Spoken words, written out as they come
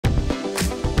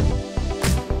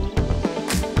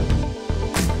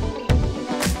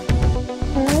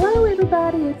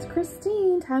it's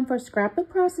Christine. Time for a scrapbook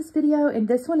process video, and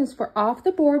this one is for off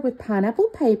the board with pineapple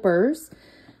papers.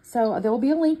 So there will be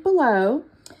a link below.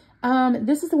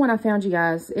 This is the one I found, you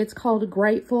guys. It's called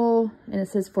Grateful, and it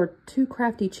says for Too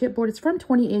Crafty chipboard. It's from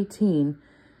 2018.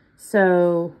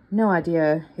 So no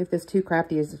idea if this Too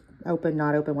Crafty is open,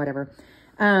 not open, whatever.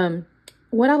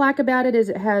 What I like about it is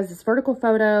it has this vertical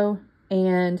photo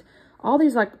and all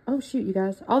these like, oh shoot, you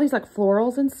guys, all these like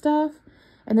florals and stuff.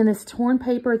 And then this torn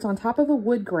paper, it's on top of a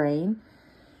wood grain.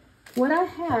 What I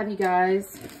have, you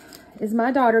guys, is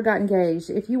my daughter got engaged.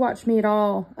 If you watch me at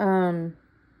all on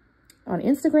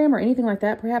Instagram or anything like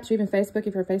that, perhaps, or even Facebook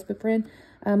if you're a Facebook friend,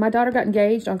 my daughter got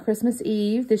engaged on Christmas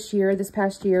Eve this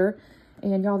past year.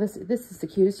 And y'all, this is the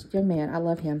cutest young man. I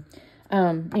love him.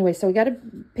 Anyway, so we got a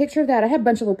picture of that. I have a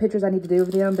bunch of little pictures I need to do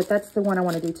of them, but that's the one I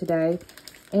want to do today.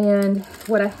 And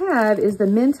what I have is the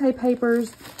Mente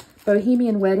Papers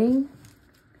Bohemian Wedding,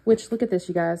 which, look at this,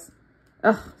 you guys.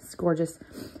 Oh, it's gorgeous.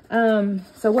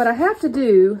 So what I have to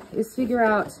do is figure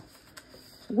out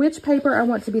which paper I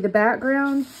want to be the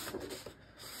background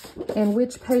and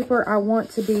which paper I want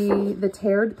to be the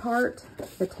teared part,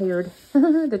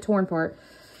 the torn part.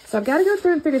 So I've got to go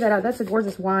through and figure that out. That's a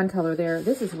gorgeous wine color there.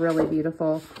 This is really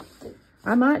beautiful.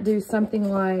 I might do something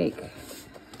like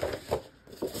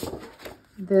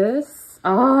this.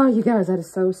 Oh, you guys, that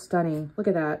is so stunning. Look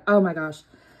at that. Oh my gosh.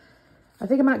 I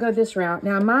think I might go this route.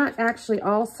 Now, I might actually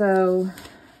also,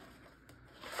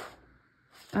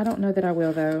 I don't know that I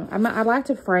will though. I'd like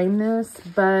to frame this,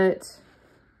 but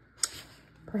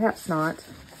perhaps not.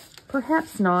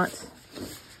 Perhaps not.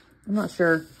 I'm not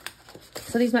sure.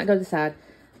 So these might go to the side.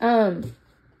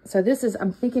 So this is,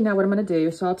 I'm thinking now what I'm going to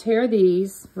do. So I'll tear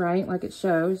these, right, like it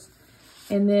shows.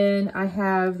 And then I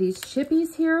have these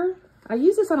chippies here. I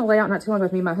used this on a layout not too long ago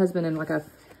with me and my husband in like a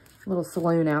little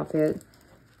saloon outfit.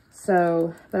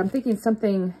 So, but I'm thinking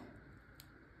something,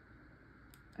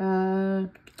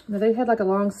 they had like a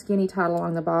long skinny title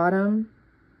along the bottom.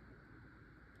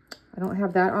 I don't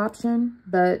have that option,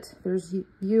 but there's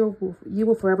you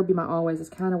will forever be my always is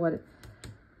kind of what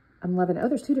I'm loving. Oh,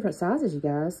 there's two different sizes, you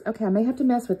guys. Okay, I may have to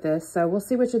mess with this. So we'll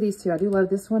see which of these two. I do love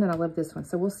this one and I love this one.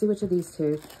 So we'll see which of these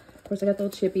two. Of course, I got the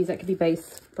little chippies that could be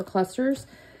base for clusters.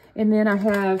 And then I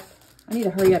need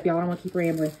to hurry up, y'all. I don't want to keep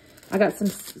rambling. I got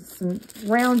some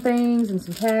round things and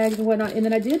some tags and whatnot. And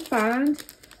then I did find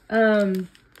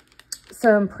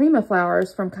some Prima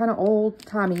flowers from kind of old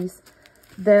Tommies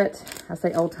that, I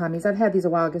say old Tommies. I've had these a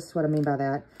while. I guess is what I mean by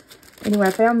that. Anyway,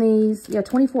 I found these. Yeah,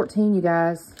 2014, you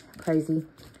guys. Crazy.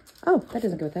 Oh, that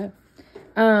doesn't go with that.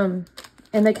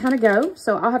 And they kind of go.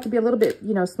 So I'll have to be a little bit,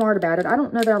 smart about it. I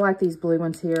don't know that I like these blue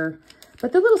ones here.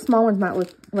 But the little small ones might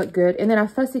look good. And then I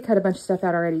fussy cut a bunch of stuff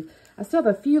out already. I still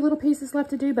have a few little pieces left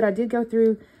to do, but I did go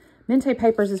through. Mente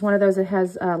Papers is one of those that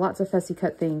has lots of fussy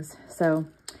cut things. So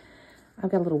I've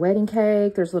got a little wedding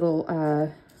cake. There's little,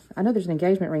 I know there's an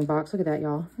engagement ring box. Look at that,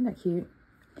 y'all. Isn't that cute?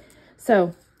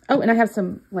 So, oh, and I have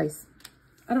some lace.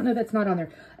 I don't know, that's not on there.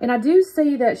 And I do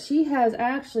see that she has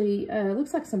actually,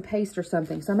 looks like some paste or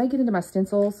something. So I may get into my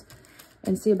stencils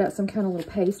and see about some kind of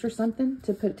little paste or something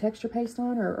to put texture paste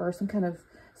on or some kind of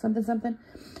something.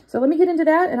 So let me get into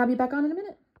that and I'll be back on in a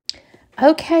minute.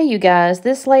 Okay, you guys,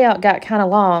 this layout got kind of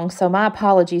long, so my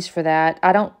apologies for that.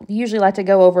 I don't usually like to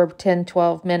go over 10,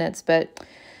 12 minutes, but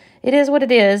it is what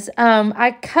it is.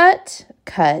 I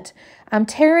I'm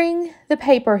tearing the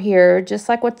paper here, just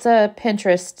like what's a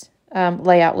Pinterest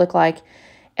layout look like.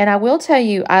 And I will tell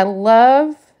you, I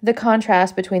love the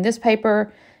contrast between this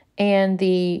paper and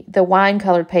the wine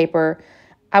colored paper.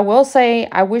 I will say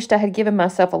I wished I had given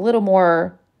myself a little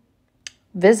more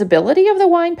visibility of the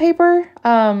wine paper.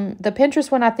 The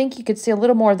Pinterest one, I think you could see a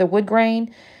little more of the wood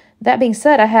grain. That being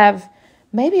said, I have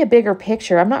maybe a bigger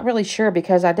picture. I'm not really sure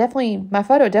because my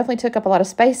photo definitely took up a lot of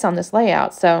space on this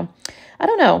layout. So I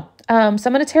don't know. So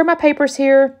I'm going to tear my papers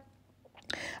here.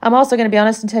 I'm also going to be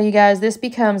honest and tell you guys, this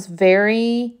becomes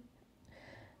very,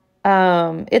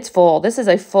 it's full. This is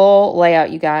a full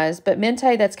layout, you guys. But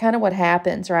Mente, that's kind of what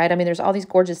happens, right? I mean, there's all these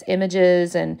gorgeous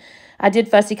images, and I did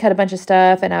fussy cut a bunch of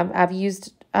stuff, and I've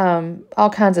used all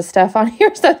kinds of stuff on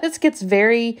here. So this gets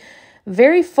very,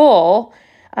 very full.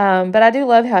 But I do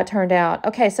love how it turned out.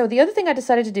 Okay, so the other thing I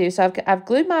decided to do, so I've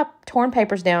glued my torn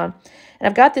papers down, and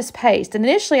I've got this paste. And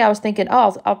initially I was thinking,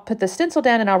 oh, I'll put the stencil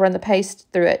down and I'll run the paste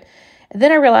through it. And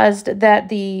then I realized that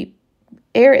the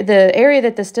area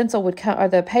that the stencil would come, or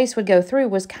the paste would go through,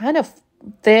 was kind of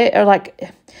thick, or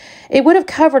like it would have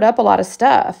covered up a lot of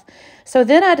stuff. So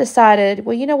then I decided,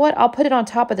 well, you know what? I'll put it on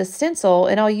top of the stencil,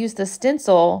 and I'll use the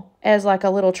stencil as like a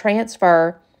little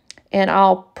transfer and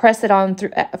I'll press it on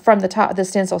through from the top of the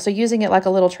stencil. So using it like a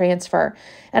little transfer.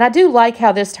 And I do like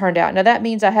how this turned out. Now that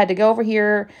means I had to go over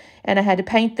here and I had to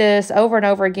paint this over and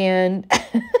over again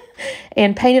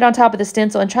and paint it on top of the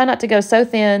stencil and try not to go so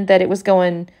thin that it was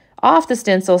going off the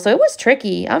stencil. So it was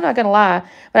tricky. I'm not going to lie,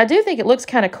 but I do think it looks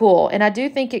kind of cool. And I do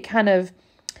think it kind of,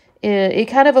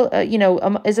 you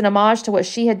know, is an homage to what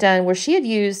she had done, where she had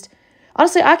used,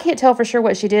 honestly, I can't tell for sure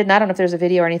what she did. And I don't know if there's a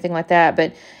video or anything like that,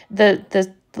 but the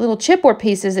little chipboard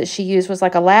pieces that she used was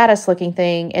like a lattice looking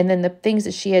thing. And then the things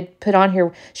that she had put on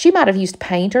here, she might have used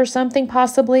paint or something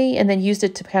possibly, and then used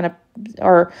it to kind of,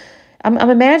 or I'm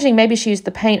imagining maybe she used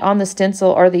the paint on the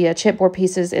stencil or the chipboard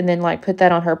pieces and then like put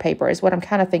that on her paper is what I'm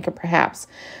kind of thinking perhaps.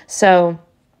 So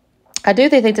I do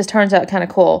think this turns out kind of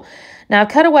cool. Now I've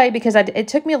cut away because it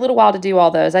took me a little while to do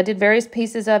all those. I did various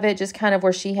pieces of it, just kind of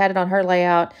where she had it on her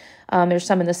layout. There's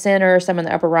some in the center, some in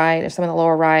the upper right, there's some in the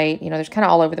lower right. You know, there's kind of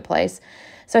all over the place.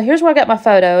 So here's where I got my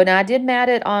photo. Now I did mat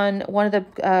it on one of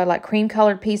the like cream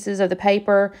colored pieces of the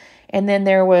paper. And then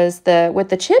there was with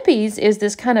the chippies is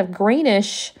this kind of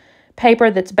greenish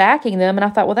paper that's backing them. And I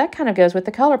thought, well, that kind of goes with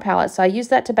the color palette. So I used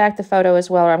that to back the photo as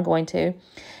well, or I'm going to.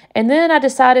 And then I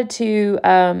decided to,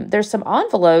 there's some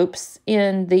envelopes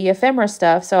in the ephemera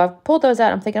stuff. So I've pulled those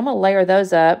out. I'm thinking I'm going to layer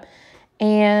those up.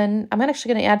 And I'm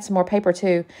actually going to add some more paper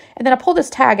too. And then I pulled this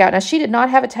tag out. Now she did not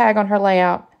have a tag on her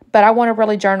layout, but I want to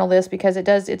really journal this because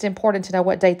it's important to know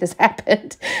what date this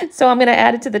happened. So I'm going to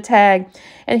add it to the tag.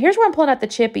 And here's where I'm pulling out the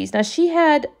chippies. Now she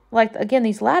had, like, again,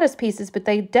 these lattice pieces, but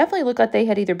they definitely look like they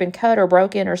had either been cut or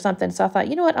broken or something. So I thought,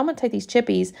 you know what, I'm going to take these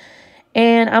chippies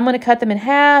and I'm going to cut them in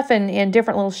half and in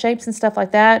different little shapes and stuff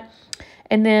like that.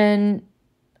 And then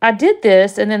I did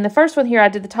this, and then the first one here, I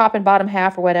did the top and bottom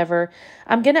half or whatever.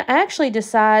 I'm going to actually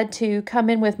decide to come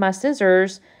in with my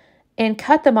scissors and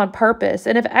cut them on purpose.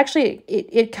 And if actually,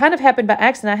 it kind of happened by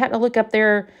accident. I happened to look up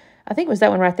there, I think it was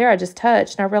that one right there I just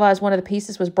touched, and I realized one of the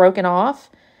pieces was broken off.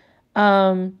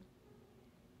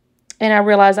 And I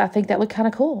realized I think that looked kind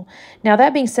of cool. Now,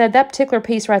 that being said, that particular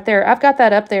piece right there, I've got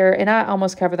that up there, and I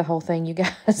almost covered the whole thing, you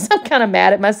guys. I'm kind of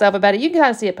mad at myself about it. You can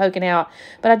kind of see it poking out,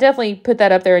 but I definitely put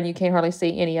that up there, and you can't hardly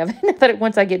see any of it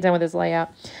once I get done with this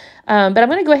layout. But I'm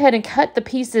going to go ahead and cut the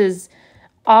pieces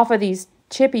off of these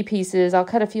chippy pieces. I'll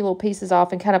cut a few little pieces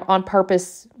off and kind of on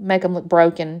purpose make them look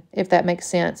broken, if that makes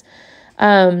sense.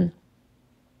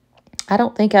 I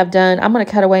don't think I've done, I'm going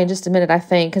to cut away in just a minute, I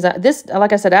think, because this,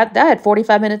 like I said, I had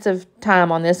 45 minutes of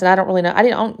time on this, and I don't really know, I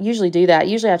don't usually do that.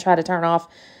 Usually I try to turn off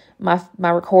my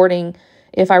recording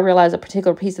if I realize a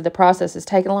particular piece of the process is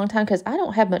taking a long time, because I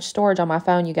don't have much storage on my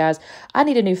phone, you guys. I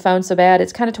need a new phone so bad.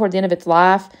 It's kind of toward the end of its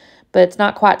life, but it's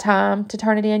not quite time to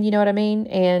turn it in, you know what I mean?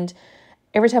 And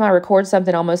every time I record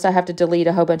something, almost I have to delete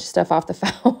a whole bunch of stuff off the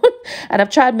phone. And I've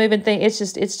tried moving things.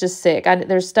 It's just sick.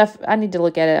 There's stuff, I need to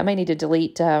look at it. I may need to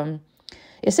delete,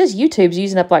 it says YouTube's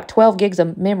using up like 12 gigs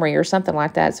of memory or something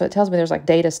like that. So it tells me there's like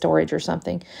data storage or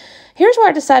something. Here's where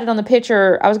I decided on the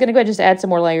picture. I was going to go ahead and just add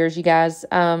some more layers, you guys.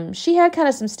 She had kind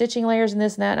of some stitching layers and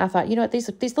this and that. And I thought, you know what, these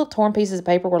little torn pieces of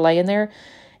paper were laying there.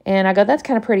 And I go, that's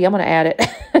kind of pretty. I'm going to add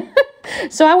it.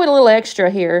 So I went a little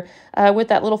extra here with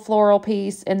that little floral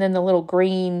piece and then the little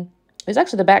green. It was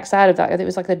actually the back side of that. It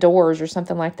was like the doors or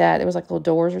something like that. It was like little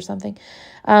doors or something.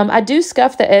 I do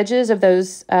scuff the edges of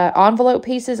those envelope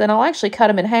pieces, and I'll actually cut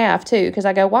them in half too, because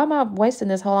I go, why am I wasting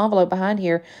this whole envelope behind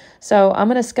here? So I'm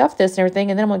going to scuff this and everything,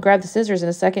 and then I'm going to grab the scissors in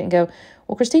a second and go,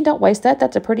 well, Christine, don't waste that.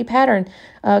 That's a pretty pattern.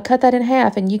 Cut that in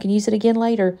half, and you can use it again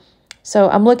later.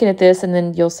 So I'm looking at this, and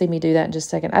then you'll see me do that in just a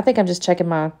second. I think I'm just checking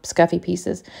my scuffy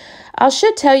pieces. I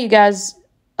should tell you guys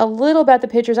a little about the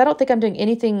pictures. I don't think I'm doing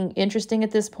anything interesting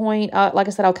at this point. Like I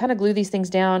said, I'll kind of glue these things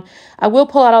down. I will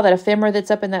pull out all that ephemera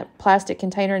that's up in that plastic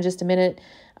container in just a minute,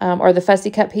 or the fussy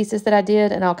cut pieces that I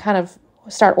did, and I'll kind of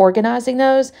start organizing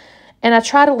those. And I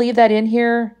try to leave that in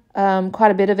here,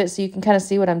 quite a bit of it, so you can kind of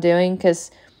see what I'm doing, because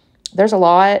there's a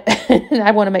lot. And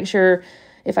I want to make sure,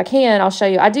 if I can, I'll show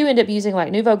you. I do end up using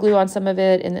like Nuvo glue on some of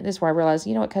it, and this is where I realized,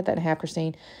 you know what, cut that in half,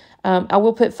 Christine. I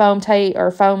will put foam tape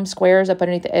or foam squares up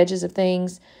underneath the edges of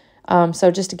things.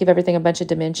 So just to give everything a bunch of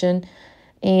dimension.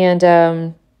 And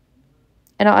I'll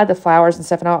add the flowers and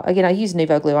stuff. And I use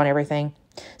Nuvo glue on everything.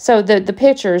 So the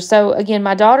pictures. So again,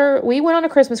 my daughter, we went on a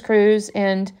Christmas cruise,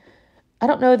 and I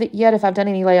don't know that yet if I've done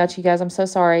any layouts, you guys. I'm so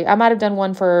sorry. I might have done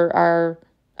one for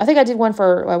I think I did one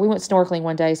for, we went snorkeling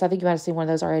one day. So I think you might have seen one of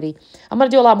those already. I'm going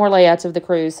to do a lot more layouts of the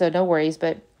cruise, so no worries.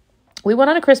 But we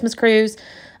went on a Christmas cruise.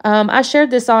 I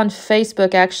shared this on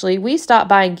Facebook, actually. We stopped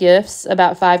buying gifts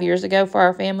about 5 years ago for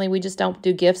our family. We just don't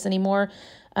do gifts anymore,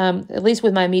 at least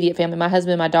with my immediate family, my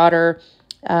husband, my daughter,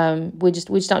 We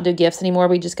just don't do gifts anymore.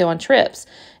 We just go on trips.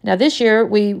 Now this year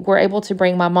we were able to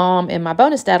bring my mom and my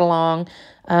bonus dad along.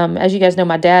 As you guys know,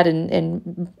 my dad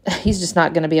and he's just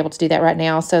not going to be able to do that right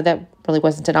now. So that really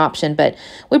wasn't an option, but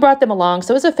we brought them along.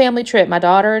 So it was a family trip. My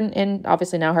daughter and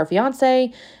obviously now her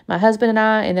fiance, my husband and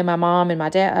I, and then my mom and my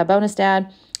dad, bonus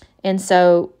dad. And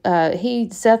so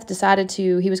Seth decided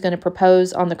he was going to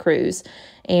propose on the cruise,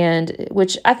 and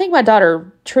which I think my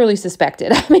daughter truly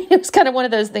suspected. I mean, it was kind of one of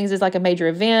those things. It's like a major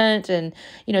event, and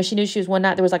she knew she was one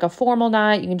night. There was like a formal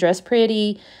night. You can dress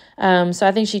pretty. So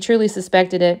I think she truly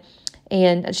suspected it,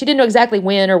 and she didn't know exactly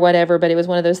when or whatever. But it was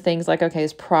one of those things like, okay,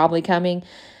 it's probably coming,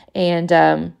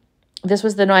 and this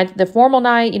was the night, the formal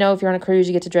night. If you're on a cruise,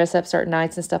 you get to dress up certain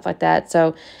nights and stuff like that.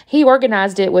 So he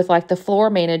organized it with like the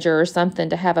floor manager or something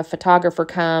to have a photographer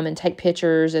come and take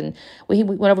pictures. And we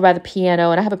went over by the piano,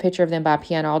 and I have a picture of them by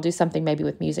piano. I'll do something maybe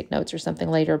with music notes or something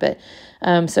later. But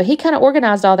so he kind of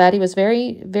organized all that. He was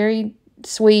very, very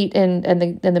sweet, and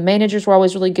the managers were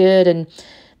always really good, and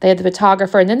they had the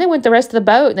photographer, and then they went the rest of the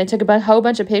boat, and they took a whole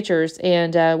bunch of pictures,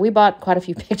 and we bought quite a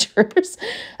few pictures.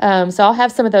 So I'll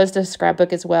have some of those to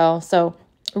Scrapbook as well. So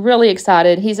really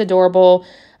excited. He's adorable.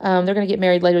 They're going to get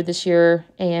married later this year,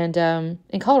 and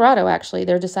in Colorado, actually.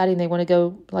 They're deciding they want to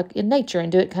go like in nature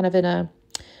and do it kind of in a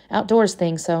outdoors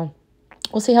thing. So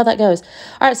we'll see how that goes.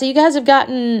 All right, so you guys have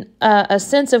gotten a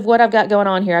sense of what I've got going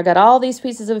on here. I've got all these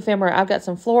pieces of ephemera. I've got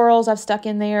some florals I've stuck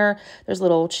in there. There's a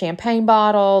little champagne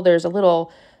bottle.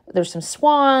 There's some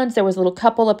swans. There was a little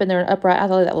couple up in there, upright. I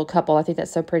love that little couple. I think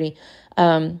that's so pretty.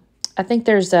 I think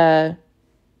there's in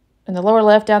the lower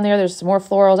left down there's some more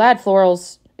florals. I had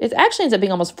florals. It actually ends up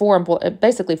being almost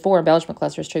basically four embellishment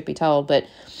clusters, truth be told. But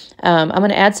I'm going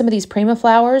to add some of these Prima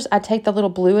flowers. I take the little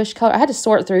bluish color. I had to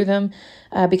sort through them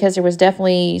because there was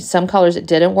definitely some colors that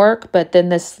didn't work. But then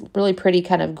this really pretty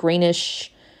kind of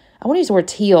greenish, I want to use the word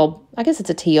teal. I guess it's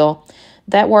a teal.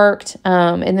 That worked.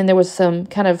 And then there was some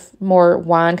kind of more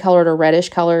wine colored or reddish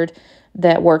colored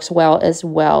that works well as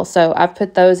well. So I've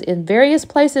put those in various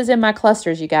places in my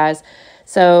clusters, you guys.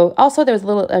 So also there was a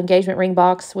little engagement ring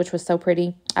box, which was so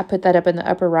pretty. I put that up in the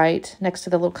upper right next to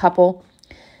the little couple.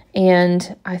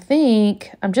 And I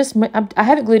think I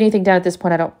haven't glued anything down at this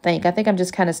point, I don't think. I think I'm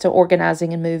just kind of still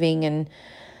organizing and moving and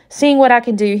seeing what I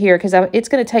can do here, because it's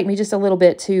going to take me just a little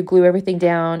bit to glue everything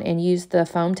down and use the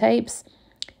foam tapes.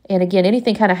 And again,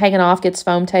 anything kind of hanging off gets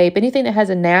foam tape. Anything that has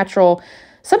a natural,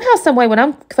 somehow, some way, when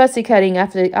I'm fussy cutting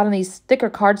out on these thicker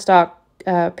cardstock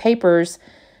papers,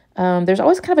 there's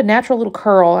always kind of a natural little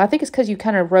curl. I think it's because you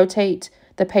kind of rotate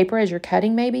the paper as you're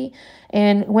cutting maybe.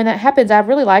 And when that happens, I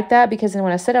really like that, because then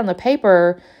when I sit on the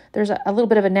paper, there's a little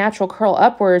bit of a natural curl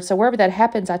upwards. So wherever that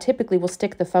happens, I typically will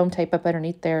stick the foam tape up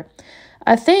underneath there.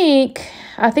 I think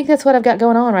that's what I've got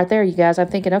going on right there, you guys. I'm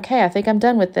thinking, okay, I think I'm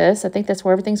done with this. I think that's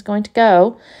where everything's going to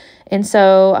go. And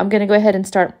so I'm going to go ahead and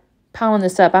start piling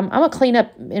this up. I'm a clean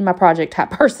up in my project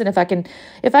type person. If I can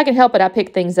help it, I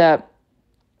pick things up.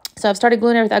 So I've started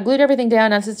gluing everything. I glued everything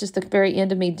down. This is just the very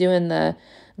end of me doing the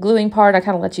gluing part. I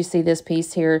kind of let you see this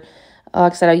piece here.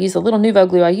 Like I said, I use a little Nuvo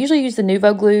glue. I usually use the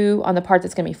Nuvo glue on the part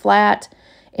that's going to be flat,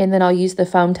 and then I'll use the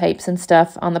foam tapes and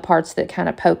stuff on the parts that kind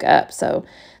of poke up. So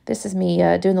this is me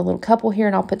doing the little couple here,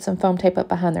 and I'll put some foam tape up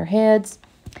behind their heads.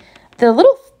 The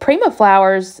little Prima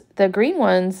flowers, the green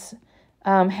ones,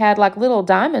 had like little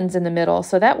diamonds in the middle,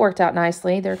 so that worked out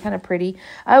nicely. They're kind of pretty.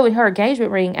 Oh, and her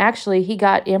engagement ring, actually, he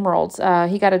got emeralds.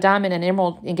 He got a diamond and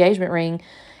emerald engagement ring,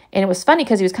 and it was funny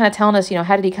because he was kind of telling us,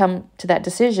 how did he come to that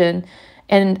decision?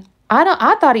 And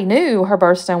I thought he knew her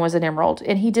birthstone was an emerald,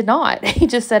 and he did not. He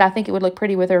just said, I think it would look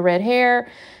pretty with her red hair,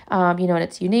 and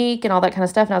it's unique and all that kind of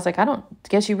stuff. And I was like, I don't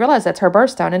guess you realize that's her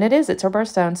birthstone. And it is. It's her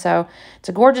birthstone. So it's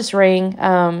a gorgeous ring.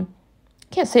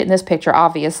 Can't see it in this picture,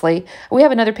 obviously. We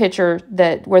have another picture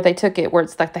where they took it where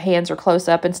it's like the hands are close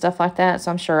up and stuff like that. So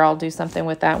I'm sure I'll do something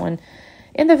with that one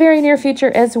in the very near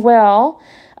future as well.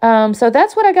 So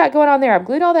that's what I got going on there. I've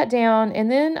glued all that down, and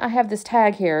then I have this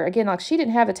tag here. Again, like she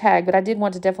didn't have a tag, but I did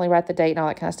want to definitely write the date and all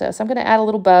that kind of stuff. So I'm going to add a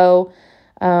little bow,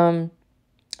 and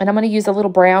I'm going to use a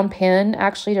little brown pen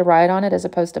actually to write on it as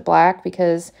opposed to black,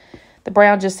 because the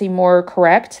brown just seemed more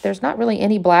correct. There's not really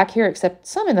any black here except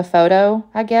some in the photo,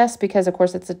 I guess, because of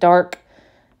course it's a dark,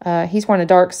 he's wearing a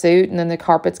dark suit, and then the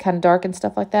carpet's kind of dark and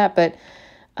stuff like that. But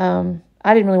I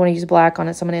didn't really want to use black on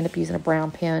it, so I'm going to end up using a brown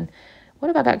pen. What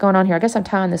have I got going on here? I guess I'm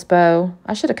tying this bow.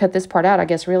 I should have cut this part out, I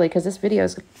guess, really, because this video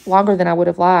is longer than I would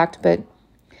have liked. But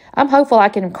I'm hopeful I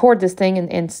can record this thing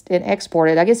and export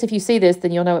it. I guess if you see this,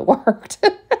 then you'll know it worked.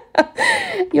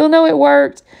 You'll know it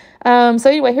worked. So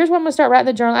anyway, here's what I'm going to start writing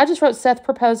the journal. I just wrote Seth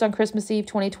proposed on Christmas Eve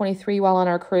 2023 while on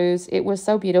our cruise. It was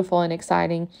so beautiful and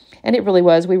exciting, and it really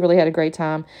was. We really had a great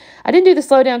time. I didn't do the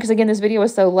slowdown because, again, this video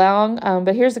was so long,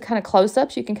 but here's the kind of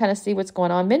close-ups. You can kind of see what's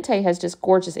going on. Mente has just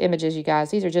gorgeous images, you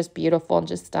guys. These are just beautiful and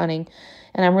just stunning,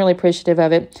 and I'm really appreciative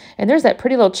of it. And there's that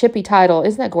pretty little chippy title.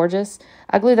 Isn't that gorgeous?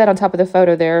 I glued that on top of the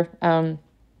photo there.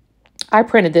 I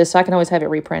printed this, so I can always have it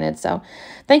reprinted. So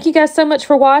thank you guys so much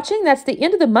for watching. That's the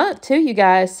end of the month, too, you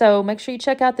guys. So make sure you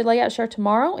check out the layout share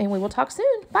tomorrow, and we will talk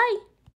soon. Bye.